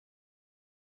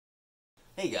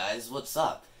Hey guys, what's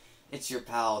up? It's your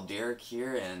pal Derek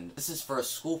here, and this is for a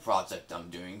school project I'm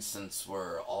doing since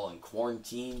we're all in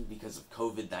quarantine because of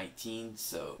COVID-19.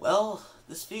 So, well,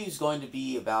 this video is going to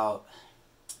be about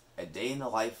a day in the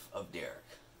life of Derek.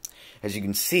 As you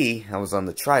can see, I was on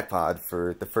the tripod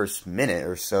for the first minute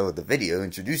or so of the video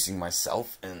introducing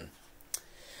myself and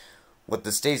what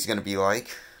this day is going to be like.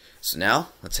 So now,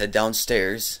 let's head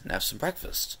downstairs and have some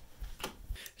breakfast.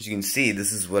 As you can see,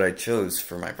 this is what I chose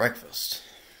for my breakfast.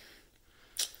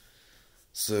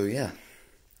 So yeah.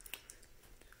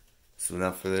 So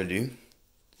without further ado,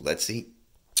 let's eat.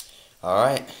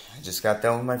 Alright, I just got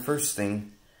done with my first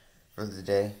thing for the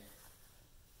day.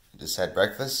 I just had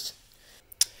breakfast.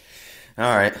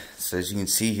 Alright, so as you can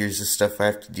see, here's the stuff I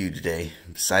have to do today,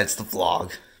 besides the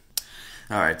vlog.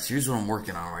 Alright, so here's what I'm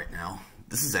working on right now.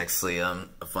 This is actually a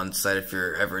fun site if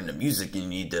you're ever into music and you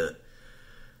need to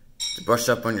brush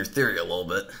up on your theory a little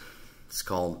bit. It's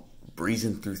called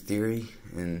Breezing Through Theory,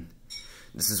 and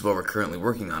this is what we're currently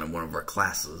working on in one of our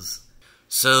classes.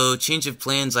 So, change of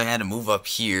plans, I had to move up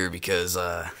here because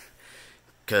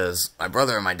my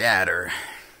brother and my dad are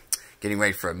getting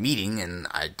ready for a meeting, and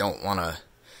I don't want to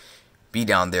be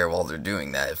down there while they're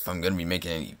doing that if I'm going to be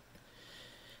making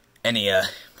any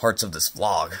parts of this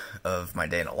vlog of my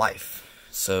day in a life.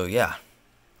 So, yeah.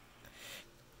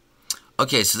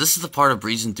 Okay, so this is the part of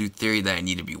Breezing Through Theory that I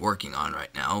need to be working on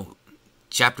right now.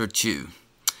 Chapter 2.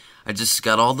 I just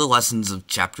got all the lessons of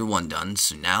Chapter 1 done,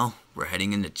 so now we're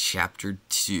heading into Chapter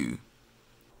 2.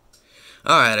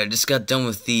 Alright, I just got done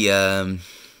with the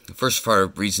first part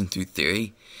of Breezing Through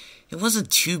Theory. It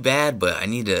wasn't too bad, but I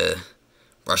need to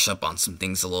brush up on some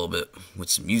things a little bit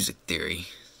with some music theory.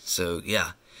 So,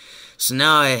 yeah. So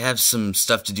now I have some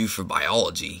stuff to do for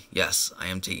biology. Yes, I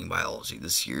am taking biology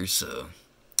this year, so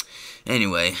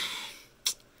anyway.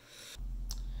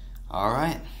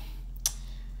 Alright.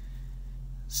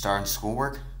 Starting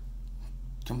schoolwork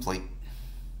complete.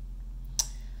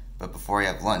 But before I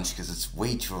have lunch, because it's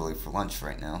way too early for lunch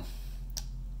right now.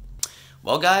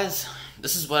 Well, guys,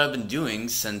 this is what I've been doing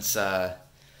since,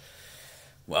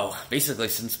 well, basically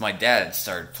since my dad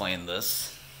started playing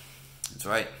this. That's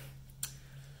right.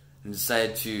 And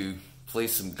decided to play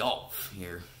some golf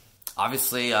here.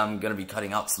 Obviously, I'm going to be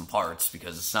cutting out some parts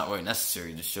because it's not really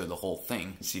necessary to show the whole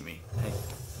thing. You see me. Hey.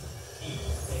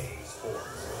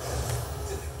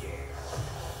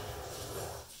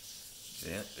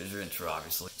 Yeah, there's your intro,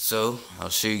 obviously. So, I'll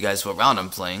show you guys what round I'm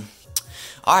playing.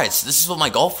 Alright, so this is what my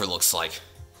golfer looks like.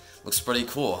 Looks pretty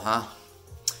cool, huh?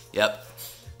 Yep.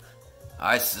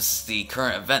 Alright, so this is the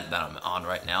current event that I'm on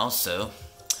right now, so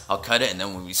I'll cut it, and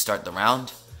then when we start the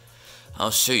round, I'll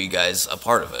show you guys a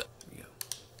part of it. Here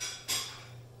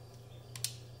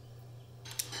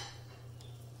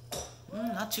we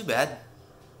go. Not too bad.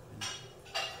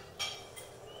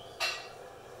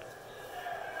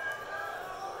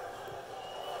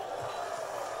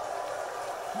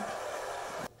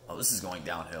 Oh, this is going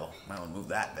downhill. Might want to move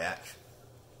that back.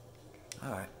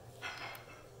 Alright.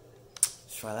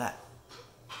 Let's try that.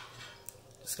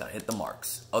 Just gotta hit the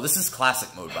marks. Oh, this is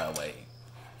classic mode, by the way.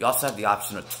 You also have the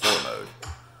option of tour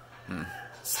mode.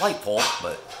 Slight pull,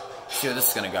 but see where this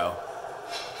is gonna go.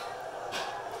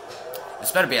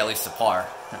 This better be at least a par.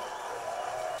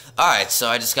 Alright, so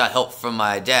I just got help from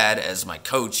my dad as my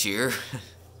coach here.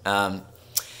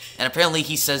 And apparently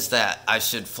he says that I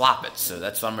should flop it, so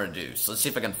that's what I'm going to do. So let's see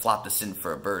if I can flop this in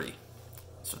for a birdie.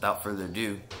 So without further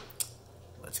ado,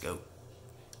 let's go.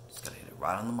 Just got to hit it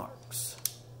right on the marks.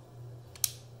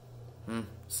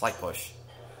 Slight push.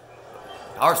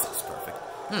 Power looks perfect.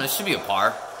 This should be a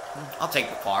par. I'll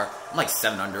take the par. I'm like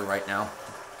 7 under right now.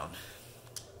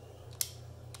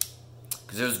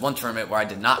 Because there was one tournament where I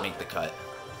did not make the cut.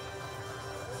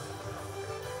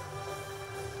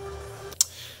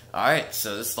 Alright,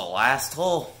 so this is the last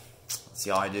hole. Let's see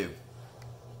how I do.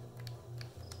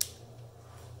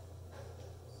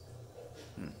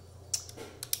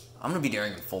 I'm going to be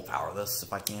daring to full power this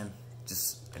if I can. I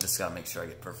just got to make sure I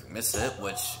get perfect. Missed it,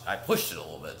 which I pushed it a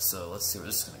little bit, so let's see where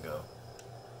this is going to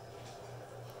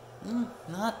go.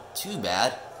 Not too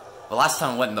bad. But last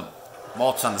time I went in the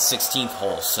mulch on the 16th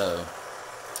hole, so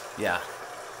yeah.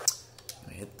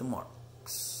 I hit the marks.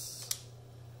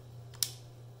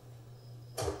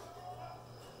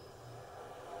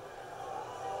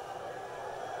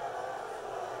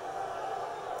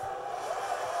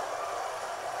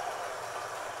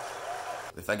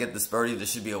 If I get this birdie, there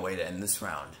should be a way to end this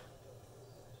round.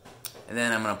 And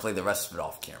then I'm going to play the rest of it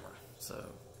off camera. So,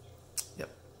 yep.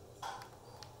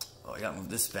 Oh, I got to move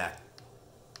this back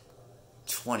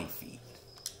 20 feet.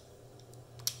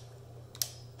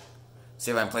 See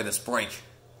if I can play this break.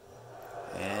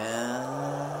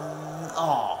 And...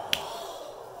 oh,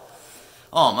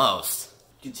 Almost.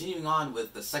 Continuing on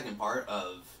with the second part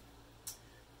of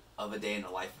A Day in the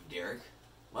Life of Derek.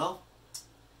 Well,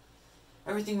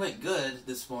 everything went good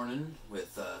this morning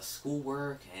with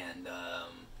schoolwork and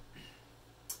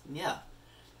yeah.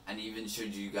 And even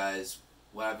showed you guys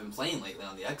what I've been playing lately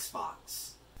on the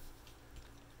Xbox.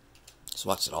 Just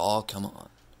watch it all come on.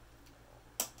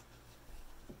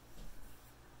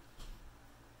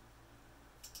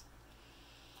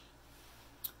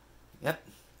 Yep.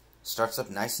 Starts up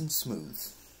nice and smooth.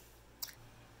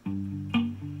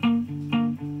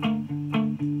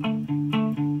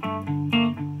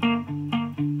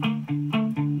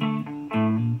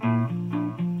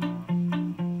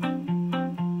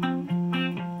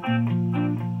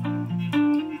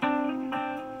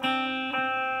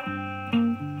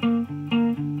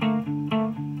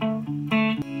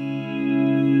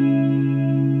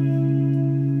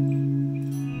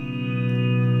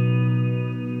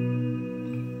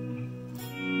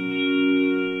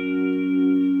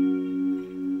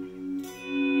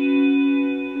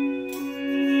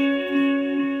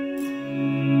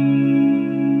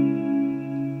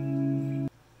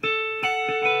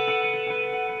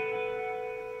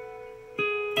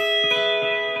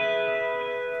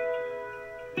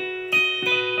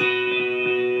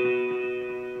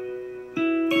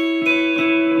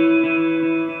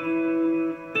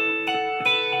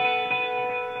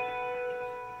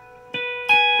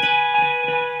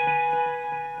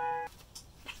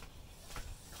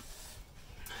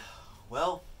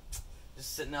 Well,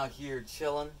 just sitting out here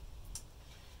chilling.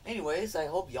 Anyways, I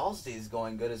hope y'all's day is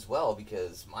going good as well,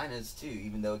 because mine is too,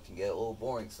 even though it can get a little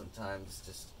boring sometimes,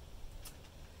 just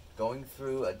going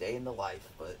through a day in the life.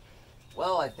 But,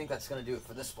 well, I think that's going to do it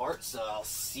for this part, so I'll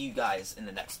see you guys in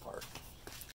the next part.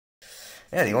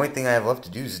 Yeah, the only thing I have left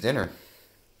to do is dinner.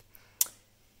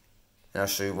 And I'll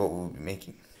show you what we'll be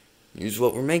making. Here's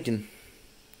what we're making.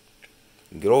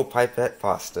 Good old pipette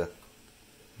pasta.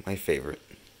 My favorite.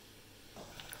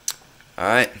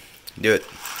 Alright, do it.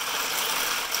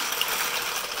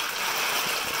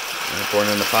 I'm pouring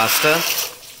in the pasta.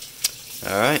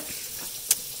 Alright.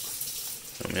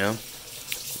 So now,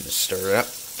 just stir it up.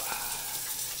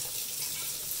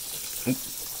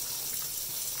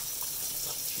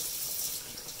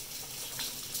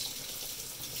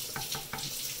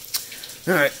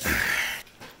 Alright.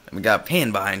 And we got a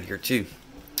pan behind here too,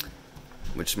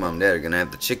 which Mom and Dad are gonna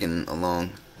have the chicken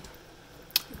along.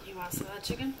 You want some of that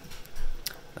chicken?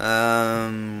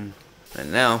 And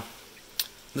now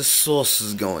the sauce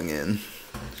is going in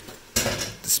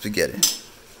the spaghetti.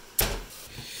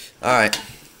 Alright.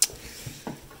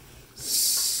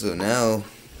 So now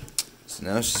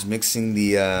she's mixing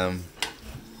the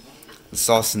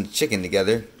sauce and the chicken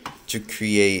together to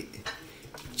create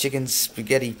chicken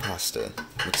spaghetti pasta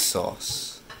with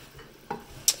sauce.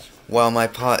 While my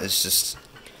pot is just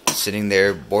sitting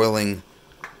there boiling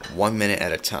 1 minute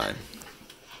at a time.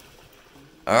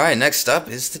 Alright, next up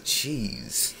is the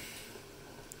cheese.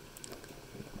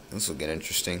 This will get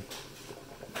interesting.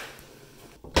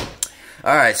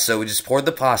 Alright, so we just poured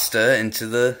the pasta into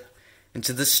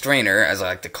the strainer, as I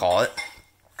like to call it.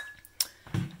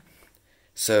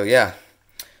 So yeah.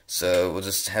 So we'll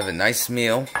just have a nice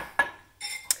meal.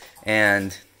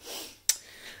 And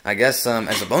I guess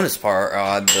as a bonus part,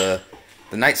 the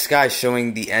night sky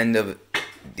showing the end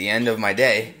of my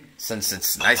day, since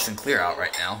it's nice and clear out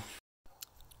right now.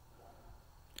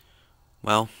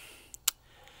 Well,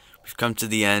 we've come to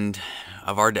the end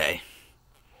of our day.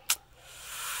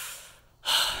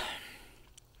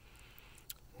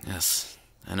 Yes,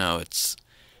 I know it's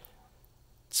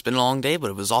been a long day, but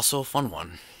it was also a fun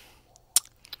one.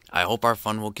 I hope our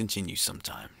fun will continue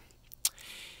sometime.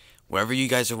 Wherever you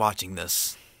guys are watching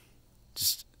this,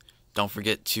 just don't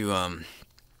forget to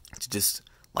just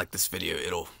like this video.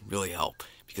 It'll really help,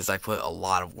 because I put a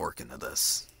lot of work into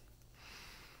this.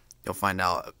 You'll find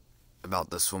out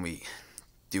about this when we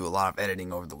do a lot of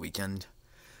editing over the weekend,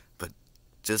 but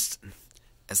just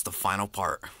as the final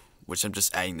part, which I'm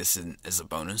just adding this in as a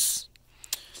bonus,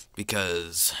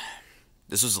 because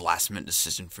this was a last minute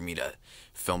decision for me to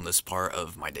film this part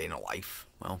of my day in a life.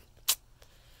 Well,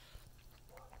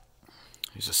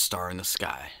 there's a star in the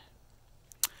sky.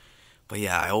 But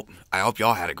yeah, I hope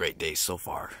y'all had a great day so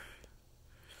far.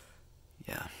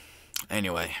 Yeah.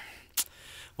 Anyway,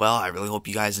 well, I really hope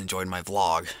you guys enjoyed my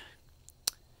vlog.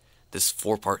 This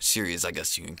 4-part series, I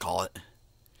guess you can call it.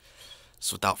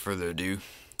 So without further ado,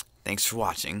 thanks for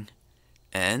watching,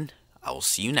 and I will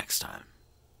see you next time.